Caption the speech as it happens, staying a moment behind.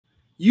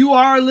You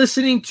are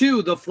listening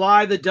to the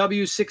Fly the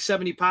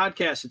W670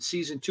 podcast. It's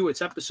season 2.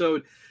 It's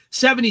episode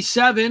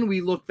 77.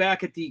 We look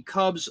back at the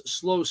Cubs'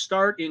 slow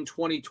start in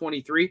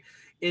 2023.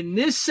 In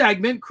this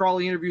segment,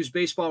 Crawley interviews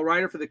baseball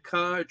writer for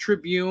the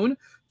Tribune,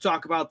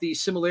 talk about the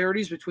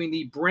similarities between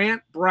the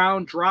Brant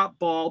Brown drop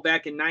ball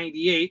back in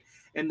 98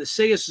 and the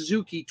Seiya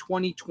Suzuki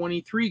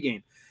 2023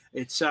 game.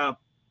 It's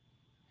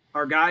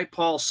our guy,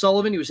 Paul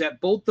Sullivan. He was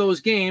at both those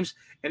games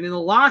and in the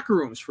locker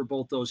rooms for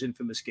both those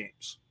infamous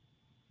games.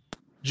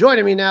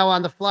 Joining me now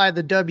on the Fly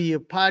the W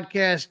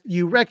podcast,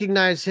 you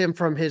recognize him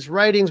from his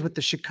writings with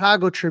the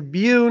Chicago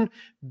Tribune,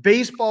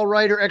 baseball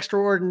writer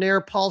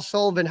extraordinaire Paul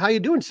Sullivan. How you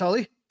doing,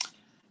 Sully?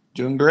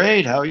 Doing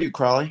great. How are you,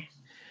 Crawley?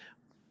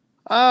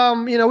 We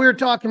were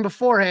talking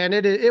beforehand.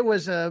 It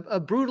was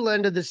a brutal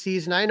end of the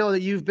season. I know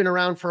that you've been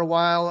around for a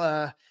while.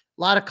 A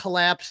lot of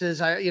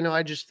collapses.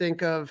 I just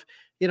think of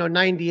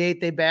 98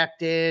 they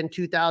backed in,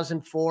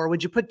 2004.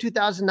 Would you put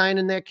 2009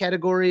 in that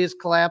category as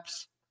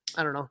collapse?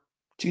 I don't know.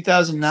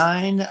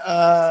 2009,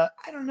 I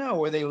don't know.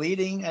 Were they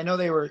leading? I know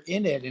they were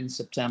in it in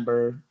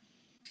September,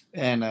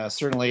 and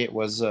certainly it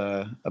was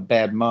a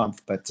bad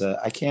month, but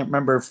I can't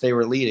remember if they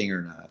were leading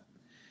or not.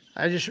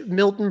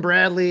 Milton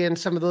Bradley and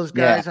some of those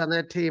guys on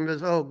that team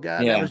that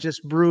was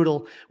just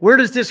brutal. Where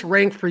does this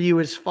rank for you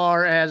as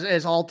far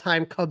as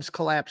all-time Cubs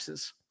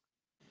collapses?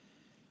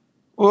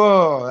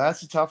 Whoa,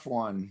 that's a tough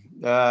one.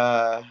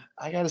 I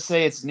got to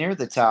say it's near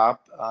the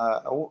top.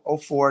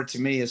 04 to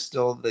me is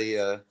still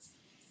the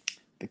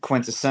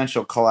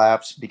quintessential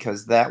collapse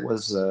because that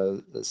was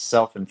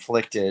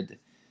self-inflicted,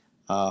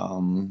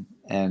 and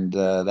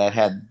that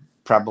had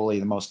probably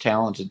the most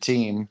talented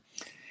team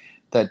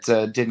that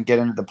didn't get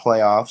into the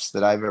playoffs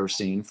that I've ever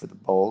seen for the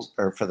Bulls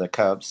or for the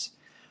Cubs.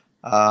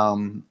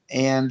 And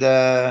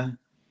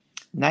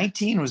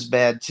 19 was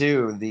bad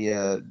too.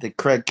 The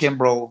Craig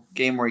Kimbrell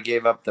game where he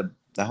gave up the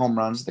home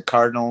runs, the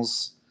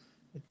Cardinals,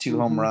 2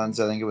 home runs.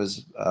 I think it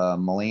was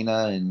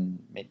Molina and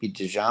maybe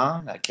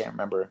DeJong. I can't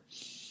remember.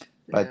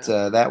 But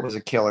that was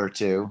a killer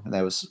too. And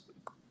that was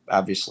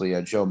obviously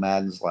Joe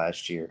Maddon's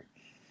last year.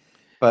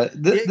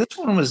 But this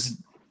one was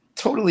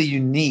totally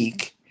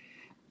unique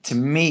to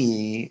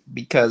me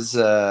because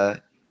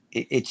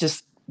it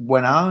just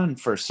went on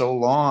for so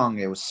long.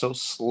 It was so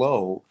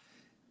slow.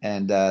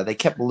 And they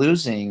kept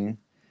losing,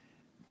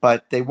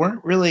 but they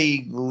weren't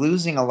really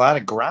losing a lot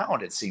of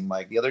ground, it seemed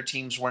like. The other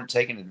teams weren't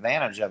taking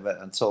advantage of it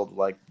until,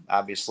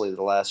 obviously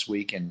the last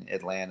week in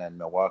Atlanta and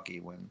Milwaukee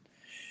when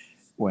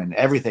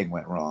everything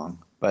went wrong.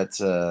 But,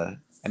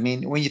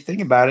 when you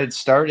think about it, it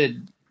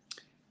started,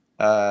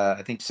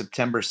 I think,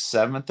 September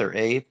 7th or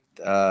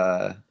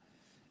 8th,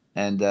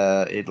 and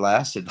it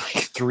lasted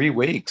 3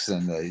 weeks.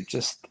 And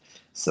just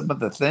some of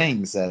the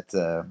things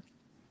that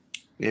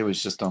it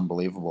was just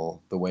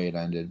unbelievable the way it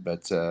ended.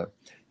 But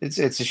it's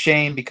a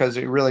shame because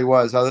it really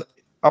was.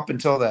 Up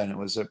until then, it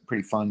was a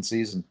pretty fun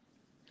season.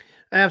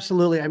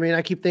 Absolutely.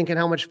 I keep thinking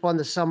how much fun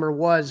the summer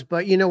was.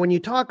 But, when you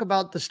talk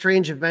about the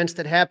strange events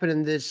that happened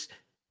in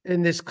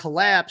this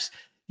collapse,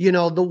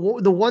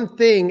 the one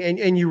thing,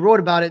 and you wrote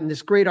about it in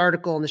this great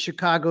article in the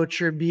Chicago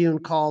Tribune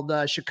called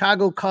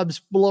Chicago Cubs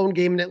Blown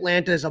Game in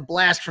Atlanta is a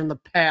Blast from the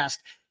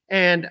Past.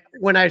 And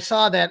when I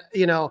saw that,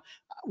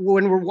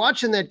 when we're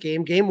watching that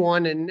game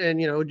 1, and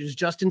it was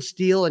Justin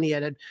Steele, and he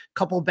had a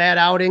couple bad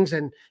outings,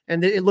 and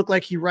it looked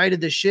like he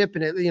righted the ship,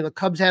 and the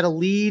Cubs had a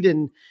lead,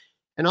 and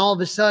all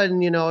of a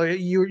sudden,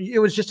 it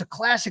was just a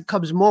classic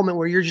Cubs moment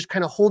where you're just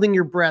kind of holding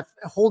your breath,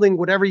 holding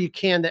whatever you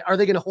can. Are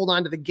they going to hold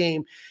on to the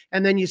game?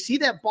 And then you see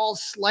that ball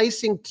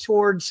slicing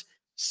towards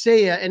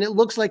Seiya, and it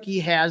looks like he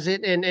has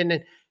it,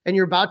 and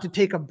you're about to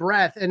take a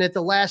breath, and at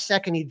the last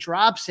second he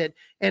drops it.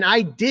 And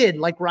I did,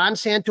 like Ron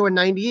Santo in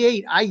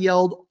 98, I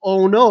yelled,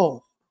 "Oh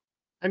no."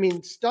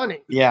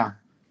 Stunning. Yeah.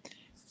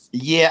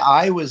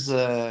 I was,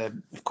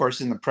 of course,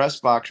 in the press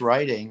box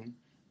writing,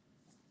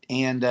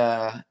 and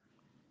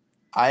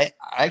I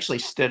actually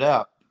stood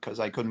up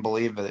because I couldn't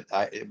believe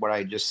what I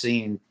had just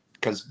seen,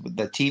 because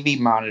the TV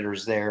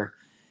monitors there,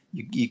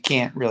 you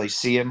can't really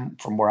see him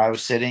from where I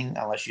was sitting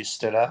unless you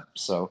stood up.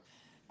 So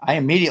I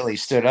immediately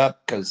stood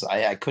up because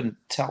I couldn't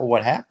tell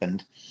what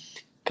happened,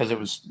 because it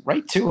was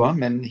right to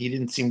him and he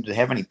didn't seem to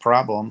have any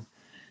problem.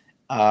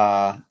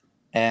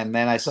 And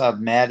then I saw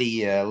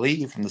Maddie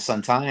Lee from the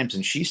Sun-Times,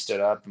 and she stood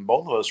up, and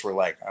both of us were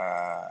like,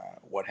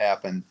 what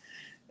happened?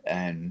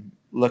 And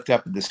looked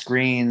up at the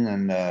screen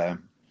and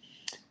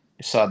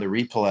saw the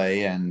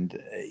replay, and,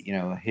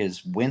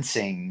 his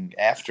wincing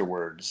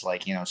afterwards,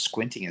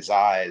 squinting his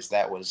eyes.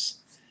 That was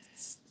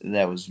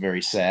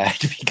very sad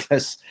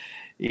because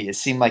it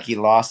seemed like he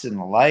lost it in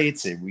the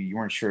lights. You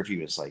weren't sure if he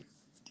was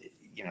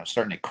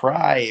starting to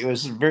cry. It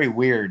was very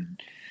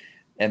weird.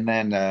 And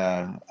then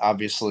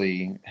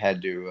obviously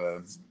had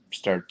to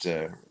start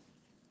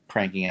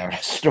cranking out a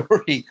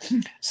story.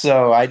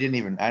 So I don't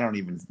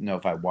even know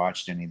if I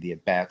watched any of the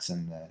at-bats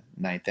in the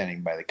 9th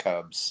inning by the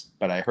Cubs,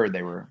 but I heard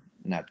they were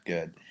not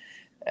good.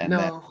 And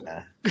no.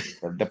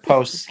 Then the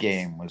post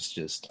game was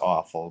just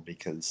awful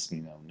because,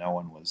 no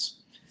one was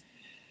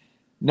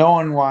no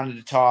one wanted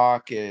to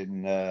talk,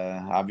 and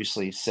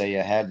obviously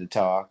Seiya had to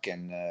talk,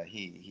 and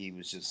he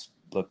was just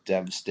looked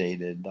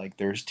devastated, like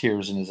there's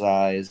tears in his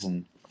eyes,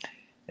 and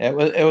it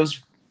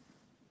was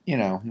you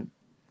know,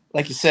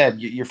 like you said,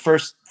 your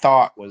first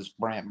thought was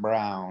Brant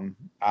Brown.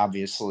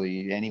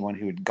 Obviously, anyone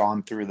who had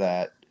gone through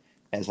that,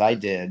 as I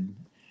did,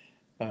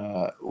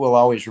 will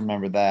always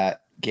remember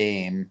that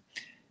game.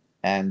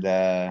 And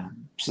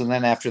so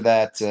then after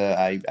that,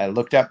 I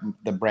looked up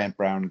the Brant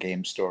Brown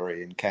game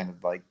story and kind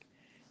of like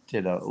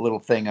did a little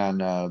thing on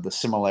the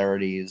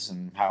similarities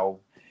and how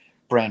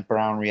Brant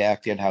Brown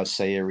reacted, how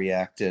Seiya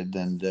reacted,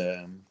 and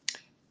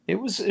it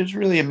was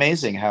really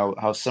amazing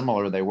how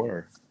similar they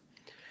were.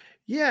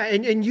 Yeah,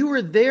 and you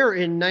were there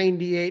in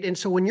 '98, and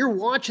so when you're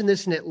watching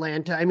this in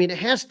Atlanta, I mean, it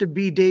has to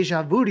be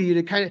deja vu to you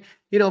to kind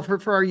of,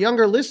 for our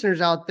younger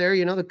listeners out there,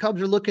 the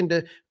Cubs are looking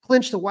to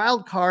clinch the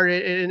wild card,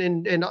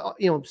 and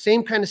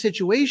same kind of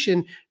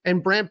situation,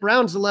 and Brant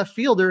Brown's the left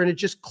fielder, and it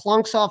just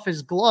clunks off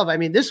his glove. I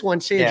mean, this one,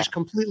 say, Yeah, just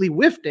completely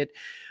whiffed it.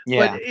 But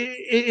yeah,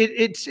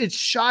 it's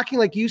shocking,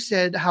 like you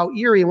said, how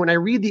eerie. And when I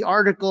read the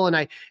article and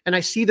I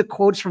see the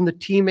quotes from the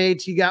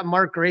teammates, you got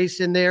Mark Grace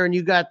in there, and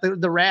you got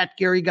the rat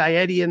Gary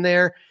Gaetti in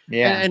there,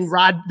 yeah. and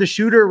Rod, the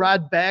shooter,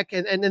 Rod Beck,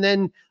 and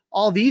then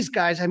all these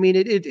guys. I mean,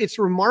 it's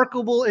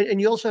remarkable. And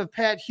you also have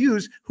Pat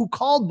Hughes, who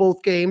called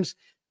both games,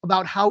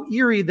 about how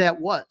eerie that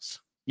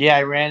was. Yeah,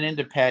 I ran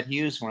into Pat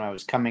Hughes when I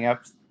was coming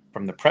up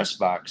from the press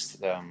box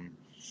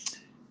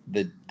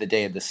the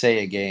day of the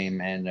Seiya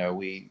game, and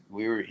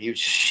he was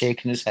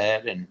shaking his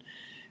head, and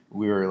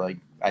we were like,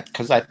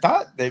 because I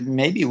thought that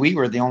maybe we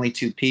were the only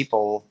two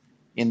people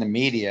in the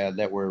media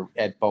that were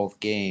at both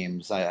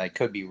games. I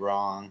could be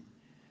wrong,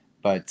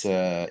 but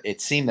it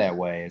seemed that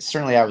way.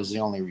 Certainly, I was the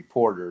only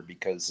reporter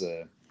because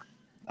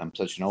I'm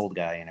such an old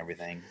guy and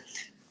everything.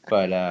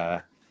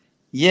 But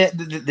yeah,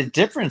 the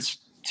difference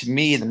to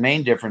me, the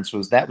main difference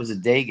was that was a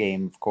day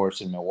game, of course,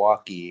 in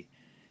Milwaukee,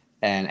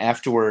 and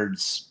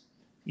afterwards,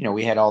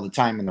 we had all the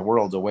time in the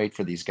world to wait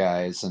for these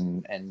guys,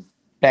 and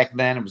back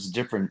then it was a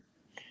different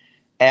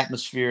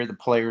atmosphere. The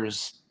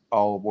players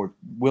all were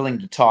willing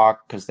to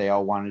talk because they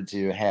all wanted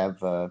to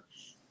have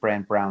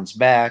Brant Brown's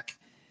back,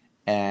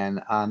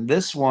 and on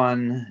this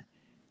one,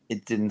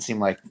 it didn't seem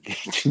like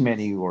too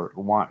many were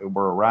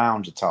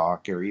around to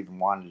talk or even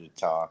wanted to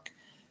talk.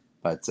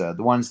 But the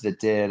ones that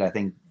did, I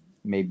think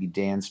maybe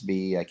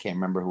Dansby, I can't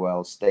remember who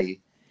else, they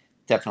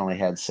definitely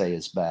had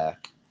Seiya's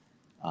back.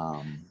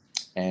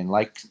 And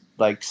like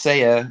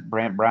Seiya,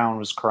 Brant Brown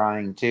was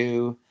crying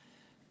too,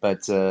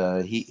 but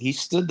he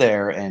stood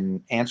there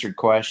and answered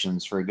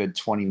questions for a good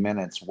 20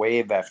 minutes,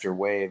 wave after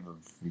wave of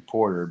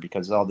reporter,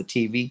 because all the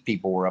TV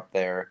people were up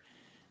there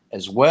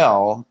as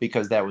well,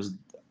 because that was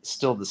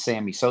still the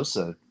Sammy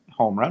Sosa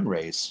home run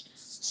race.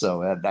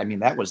 So, I mean,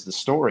 that was the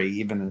story,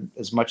 even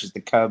as much as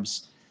the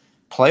Cubs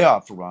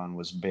playoff run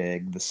was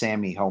big, the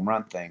Sammy home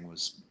run thing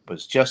was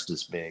just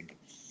as big.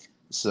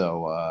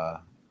 So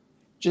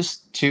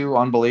just two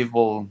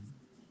unbelievable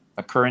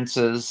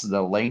occurrences,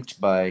 the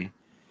linked by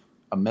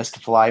a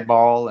missed fly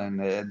ball,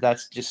 and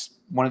that's just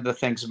one of the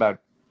things about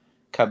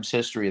Cubs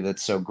history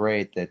that's so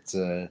great,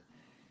 that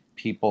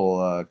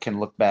people can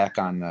look back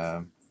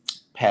on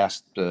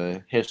past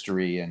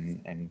history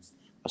and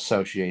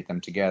associate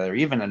them together,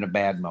 even in a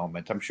bad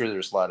moment. I'm sure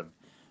there's a lot of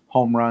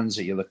home runs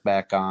that you look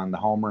back on, the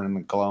homer and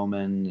the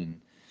Gloman,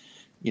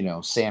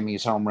 and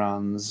Sammy's home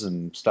runs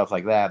and stuff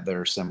like that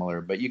are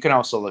similar. But you can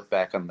also look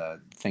back on the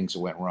things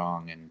that went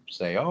wrong and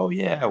say, oh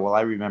yeah, well,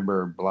 I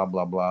remember blah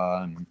blah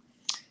blah. And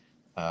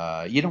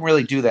you don't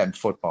really do that in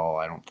football,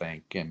 I don't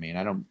think. I mean,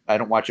 I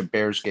don't watch a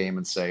Bears game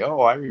and say,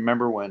 oh, I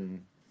remember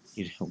when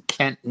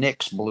Kent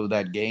Nix blew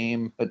that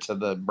game to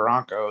the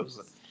Broncos.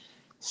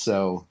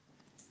 So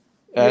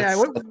Yeah,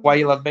 that's why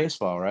you love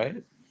baseball, right?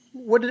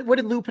 what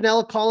did Lou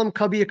Piniella call them?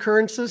 Cubby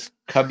occurrences.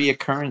 Cubby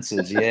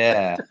occurrences,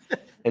 yeah.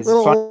 It's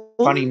a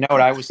funny note.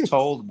 I was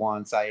told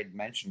once, I had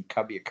mentioned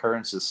Cubby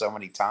occurrences so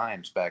many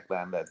times back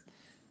then that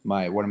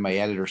one of my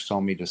editors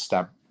told me to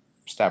stop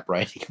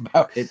writing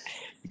about it,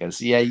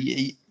 because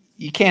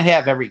you can't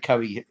have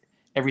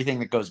everything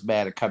that goes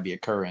bad a Cubby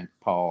occurrence,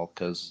 Paul,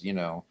 because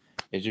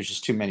there's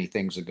just too many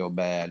things that go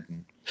bad.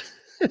 And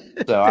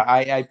so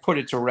I put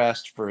it to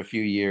rest for a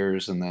few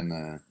years, and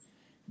then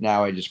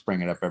now I just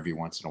bring it up every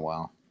once in a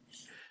while.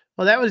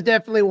 Well, that was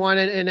definitely one,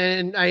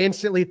 and I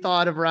instantly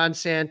thought of Ron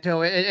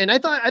Santo, and I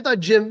thought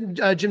Jim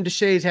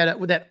Deshaies had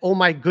with that. Oh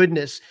my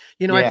goodness,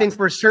 Yeah. I think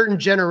for a certain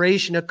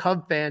generation of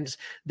Cub fans,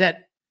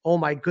 that oh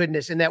my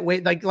goodness, in that way,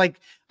 like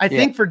I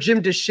think for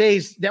Jim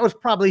Deshaies, that was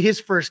probably his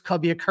first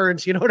Cubby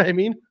occurrence. You know what I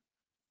mean?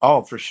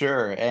 Oh, for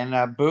sure. And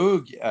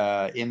Boog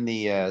in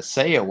the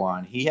Seiya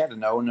one, he had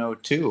an oh-no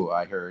too,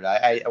 I heard.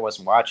 I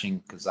wasn't watching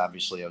because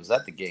obviously I was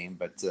at the game,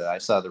 but I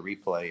saw the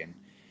replay, and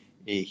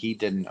he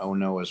did an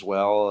oh-no as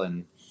well.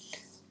 And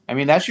I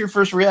mean, that's your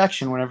first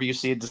reaction whenever you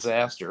see a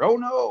disaster. Oh,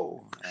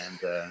 no.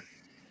 And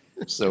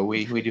so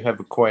we do have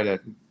quite a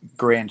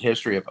grand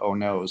history of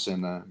oh-nos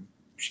in the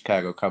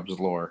Chicago Cubs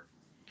lore.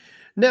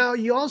 Now,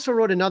 you also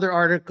wrote another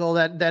article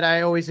that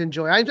I always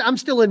enjoy. I'm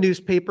still a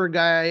newspaper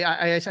guy.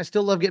 I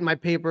still love getting my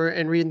paper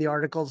and reading the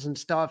articles and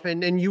stuff.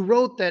 And you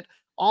wrote that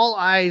all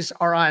eyes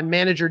are on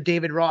manager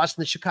David Ross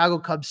in the Chicago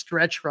Cubs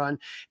stretch run.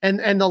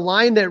 And the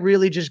line that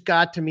really just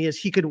got to me is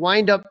he could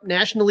wind up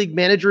National League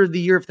Manager of the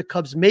Year if the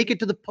Cubs make it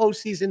to the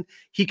postseason.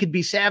 He could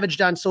be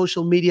savaged on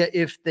social media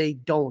if they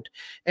don't.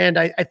 And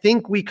I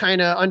think we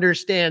kind of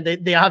understand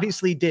that they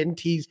obviously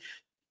didn't. He's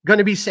going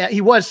to be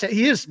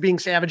he is being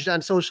savaged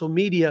on social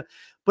media,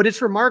 but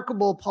it's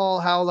remarkable,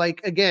 Paul, how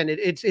like again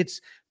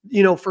it's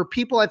for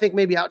people I think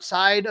maybe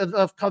outside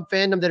of Cub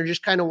fandom that are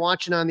just kind of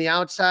watching on the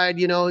outside,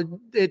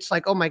 it's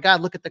like, oh my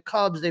God, look at the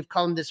Cubs, they've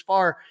come this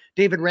far.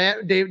 David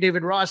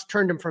Ross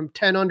turned them from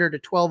 10 under to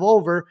 12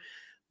 over.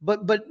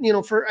 But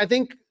for I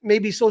think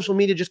maybe social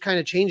media just kind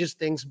of changes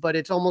things, but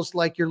it's almost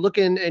like you're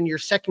looking and you're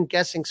second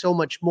guessing so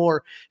much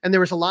more. And there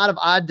was a lot of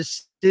odd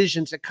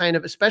decisions that kind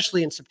of,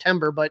 especially in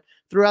September, but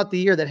throughout the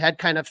year that had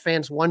kind of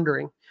fans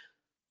wondering.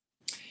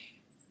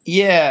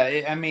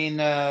 Yeah, I mean,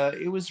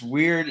 it was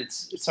weird.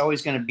 It's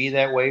always going to be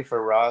that way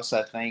for Ross.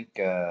 I think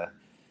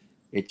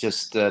it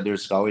just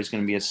there's always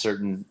going to be a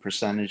certain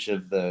percentage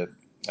of the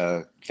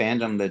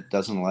fandom that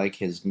doesn't like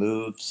his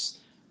moves.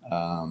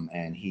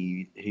 And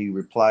he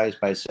replies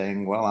by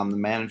saying, well, I'm the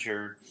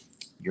manager,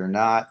 you're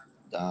not,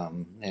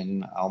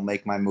 and I'll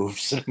make my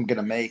moves that I'm going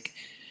to make.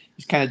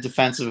 He's kind of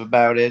defensive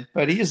about it,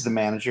 but he is the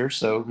manager,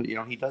 so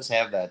he does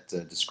have that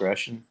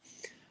discretion.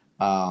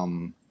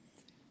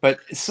 But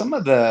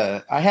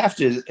I have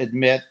to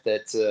admit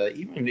that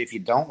even if you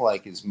don't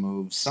like his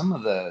moves, some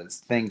of the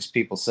things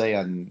people say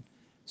on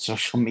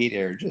social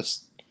media are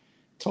just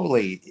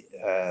totally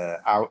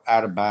out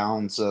of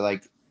bounds.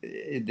 Like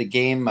the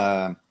game.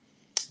 I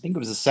think it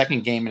was the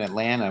second game in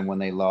Atlanta when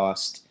they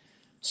lost.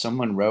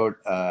 Someone wrote,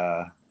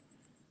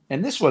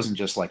 and this wasn't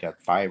just like a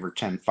 5 or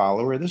 10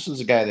 follower. This was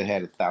a guy that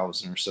had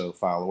 1,000 or so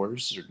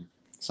followers or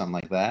something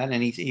like that.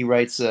 And he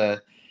writes,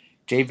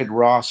 David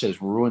Ross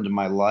has ruined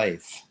my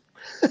life.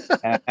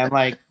 And I'm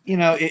like,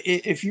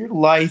 if your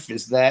life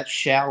is that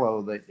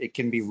shallow that it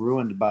can be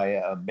ruined by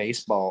a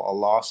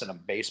loss in a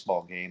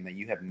baseball game that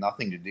you have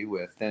nothing to do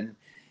with, then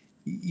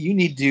you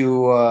need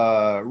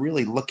to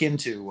really look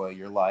into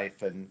your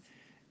life and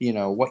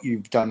what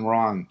you've done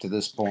wrong to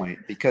this point,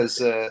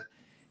 because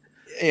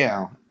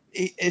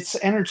it's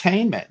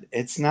entertainment.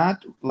 It's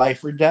not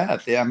life or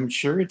death. I'm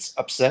sure it's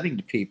upsetting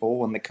to people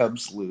when the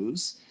Cubs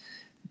lose,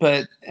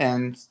 but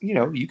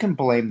you can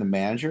blame the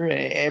manager.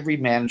 Every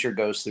manager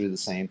goes through the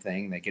same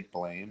thing. They get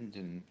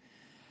blamed,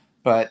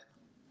 but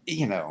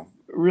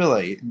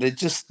really,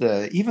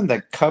 even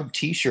the Cub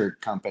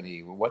T-shirt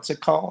company, what's it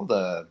called?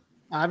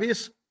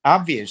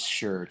 Obvious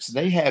shirts.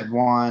 They had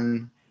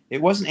one.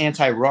 It wasn't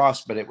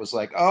anti-Ross, but it was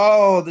like,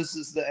 oh, this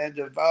is the end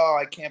of, oh,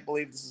 I can't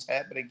believe this is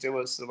happening to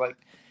us. So like,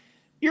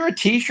 you're a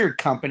T-shirt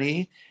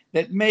company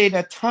that made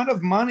a ton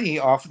of money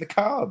off the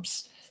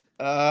Cubs.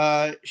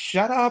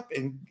 Shut up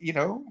and,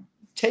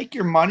 take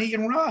your money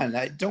and run.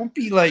 Don't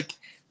be like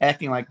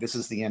acting like this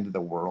is the end of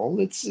the world.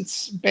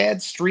 It's a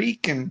bad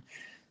streak, and,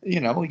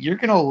 you're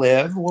going to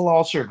live. We'll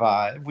all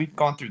survive. We've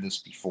gone through this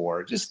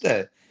before. Just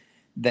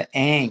the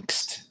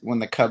angst when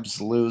the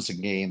Cubs lose a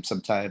game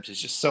sometimes is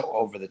just so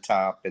over the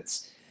top.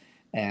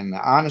 And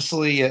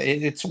honestly,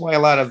 it's why a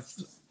lot of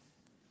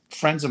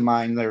friends of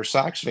mine that are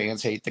Sox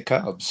fans hate the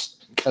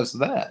Cubs because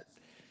of that.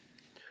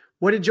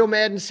 What did Joe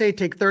Madden say?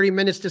 Take 30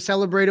 minutes to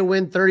celebrate a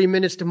win, 30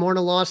 minutes to mourn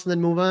a loss, and then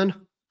move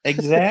on?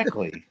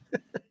 Exactly.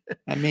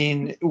 I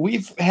mean,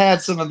 we've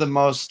had some of the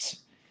most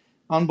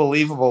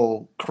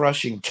unbelievable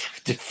crushing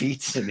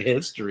defeats in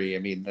history. I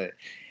mean, the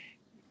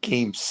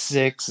Game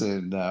 6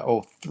 and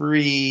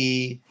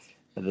 03,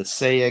 the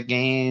Seiya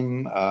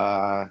game,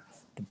 the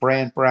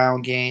Brant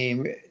Brown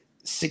game,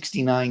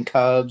 69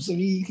 Cubs. I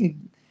mean, you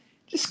can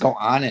just go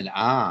on and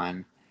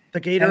on. The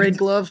Gatorade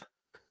glove.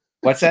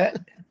 What's that?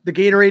 The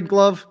Gatorade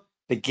glove.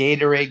 The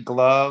Gatorade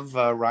glove,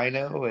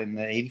 Rhino in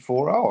the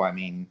 84. Oh, I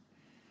mean,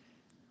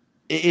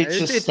 it's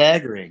just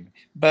staggering.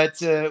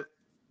 But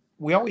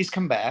we always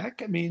come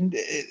back. I mean,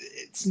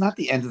 it's not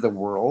the end of the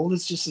world.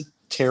 It's just a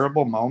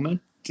terrible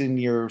moment in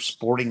your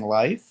sporting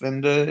life,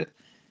 and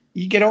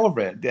you get over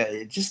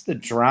it. Just the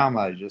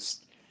drama,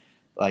 just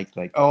like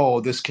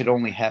oh, this could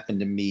only happen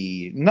to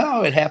me.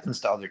 No, it happens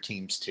to other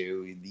teams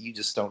too. You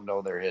just don't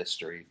know their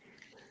history.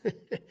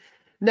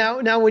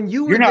 Now when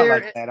you're not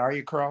there, like that, are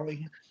you,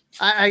 Crawley?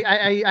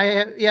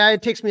 I yeah,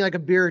 it takes me like a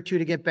beer or two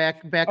to get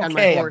back on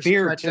my horse. A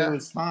beer or two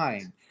is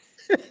fine.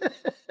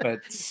 But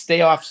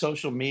stay off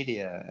social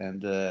media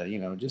and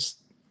just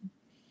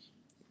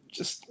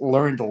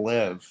learn to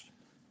live.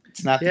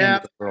 It's not the end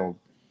of the world.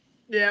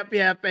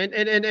 Yep.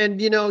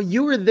 And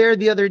you were there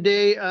the other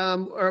day,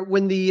 or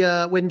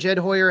when Jed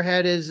Hoyer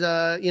had his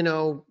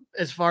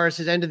as far as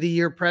his end of the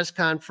year press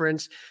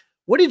conference.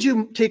 What did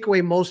you take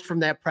away most from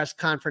that press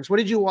conference? What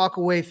did you walk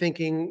away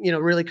thinking,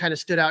 really kind of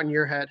stood out in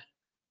your head?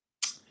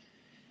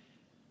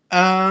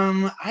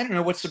 I don't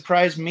know. What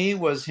surprised me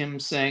was him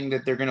saying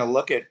that they're going to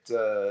look at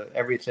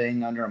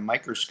everything under a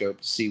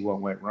microscope to see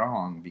what went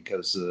wrong,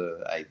 because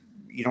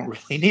you don't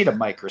really need a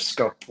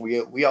microscope.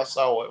 We all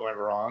saw what went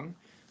wrong.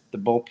 The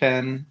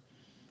bullpen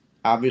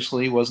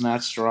obviously was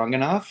not strong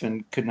enough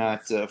and could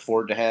not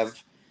afford to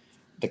have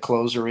the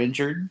closer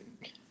injured.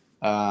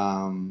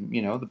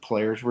 The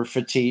players were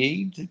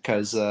fatigued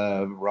because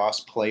Ross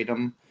played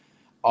them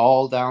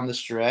all down the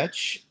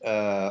stretch,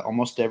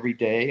 almost every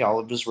day, all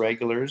of his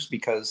regulars,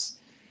 because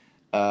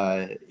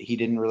he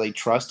didn't really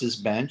trust his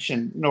bench,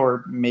 and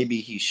nor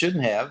maybe he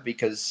shouldn't have,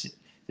 because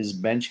his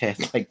bench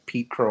had like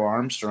Pete Crow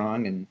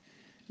Armstrong and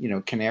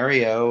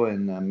Canario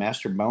and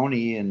Master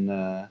Boney, and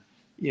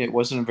it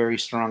wasn't a very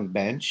strong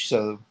bench.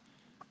 So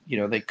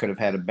they could have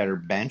had a better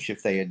bench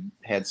if they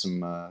had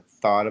some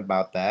thought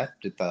about that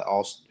at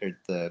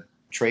the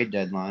trade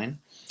deadline,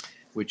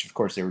 which of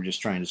course they were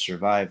just trying to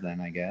survive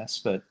then, I guess.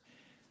 But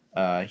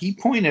he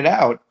pointed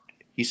out,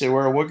 he said,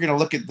 well, we're going to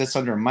look at this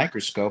under a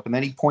microscope. And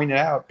then he pointed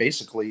out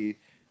basically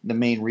the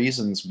main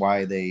reasons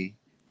why they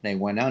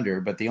went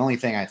under. But the only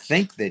thing I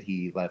think that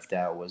he left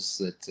out was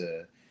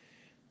that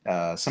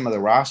some of the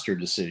roster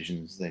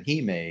decisions that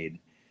he made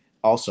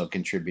also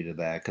contributed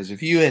to that. Because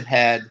if you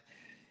had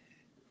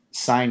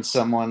signed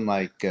someone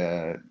like,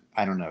 I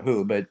don't know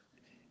who, but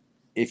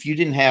if you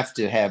didn't have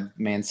to have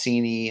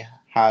Mancini,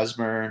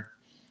 Hosmer,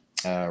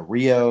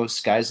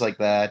 Rios, guys like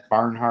that,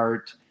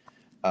 Barnhart,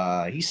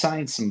 he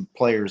signed some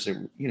players that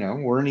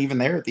weren't even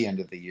there at the end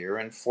of the year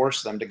and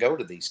forced them to go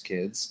to these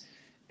kids,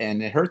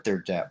 and it hurt their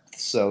depth.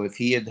 So if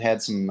he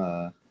had some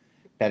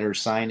better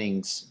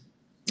signings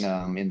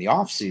in the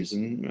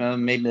offseason,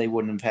 maybe they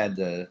wouldn't have had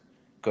to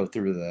go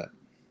through that.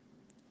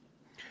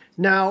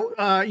 Now,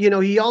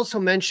 he also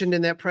mentioned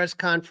in that press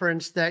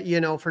conference that,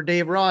 for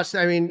Dave Ross,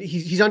 I mean,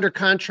 he's under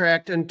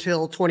contract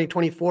until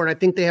 2024, and I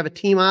think they have a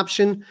team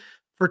option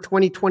for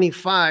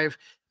 2025.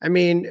 I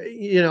mean,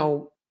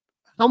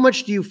 how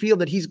much do you feel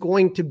that he's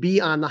going to be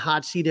on the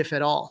hot seat, if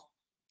at all?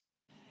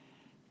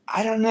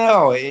 I don't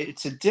know.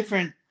 It's a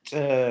different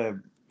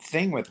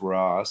thing with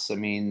Ross. I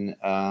mean,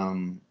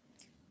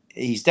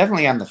 he's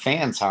definitely on the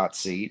fans' hot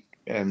seat,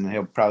 and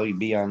he'll probably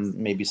be on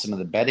maybe some of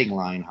the betting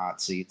line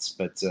hot seats.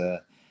 But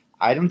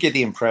I don't get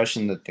the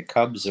impression that the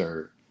Cubs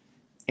are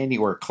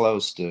anywhere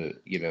close to,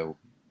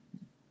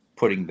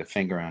 putting the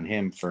finger on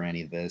him for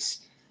any of this.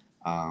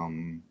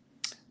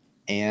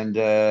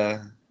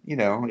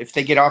 If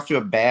they get off to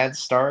a bad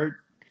start,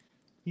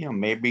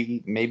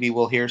 maybe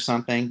we'll hear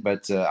something.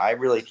 But I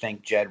really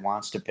think Jed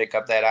wants to pick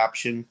up that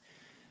option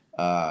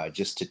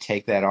just to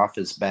take that off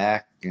his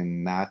back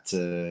and not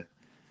to,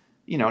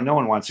 no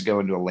one wants to go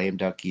into a lame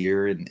duck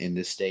year in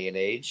this day and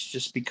age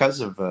just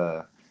because of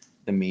the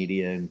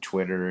media and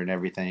Twitter and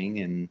everything.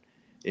 And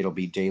it'll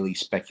be daily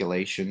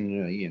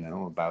speculation,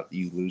 about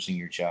you losing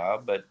your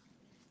job. But,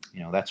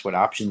 that's what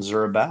options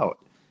are about.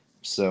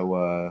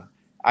 So,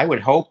 I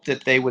would hope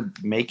that they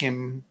would make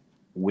him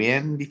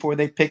win before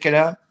they pick it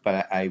up,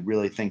 but I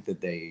really think that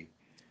they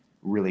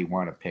really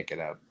want to pick it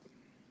up.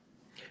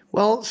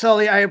 Well,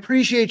 Sully, I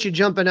appreciate you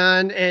jumping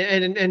on,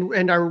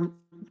 and our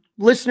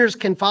listeners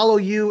can follow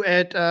you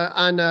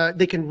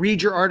they can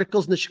read your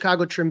articles in the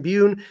Chicago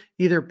Tribune,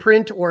 either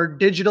print or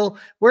digital.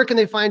 Where can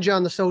they find you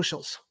on the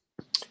socials?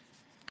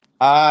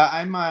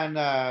 I'm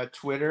on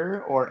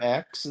Twitter, or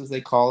X, as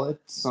they call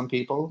it, some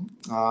people,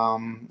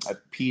 at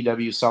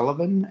PW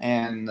Sullivan,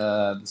 and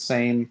the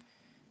same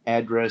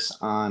address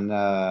on,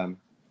 I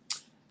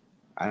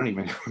don't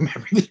even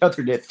remember the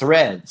other day,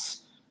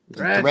 Threads.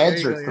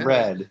 Threads or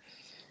Thread.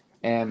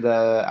 And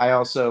I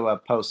also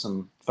post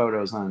some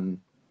photos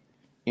on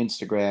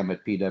Instagram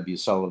at PW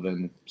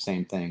Sullivan,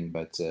 same thing,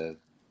 but I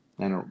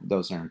don't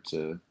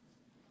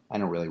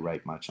really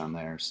write much on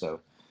there,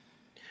 so.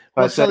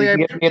 But you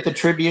can get me at the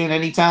Tribune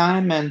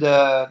anytime, and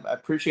I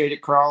appreciate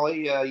it,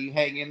 Crawley. You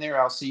hang in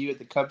there. I'll see you at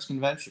the Cubs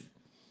convention.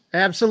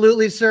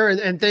 Absolutely, sir.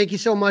 And thank you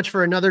so much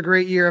for another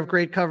great year of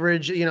great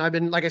coverage. I've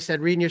been, like I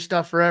said, reading your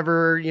stuff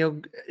forever,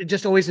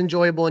 just always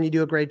enjoyable, and you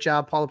do a great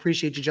job, Paul.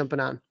 Appreciate you jumping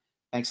on.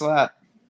 Thanks a lot.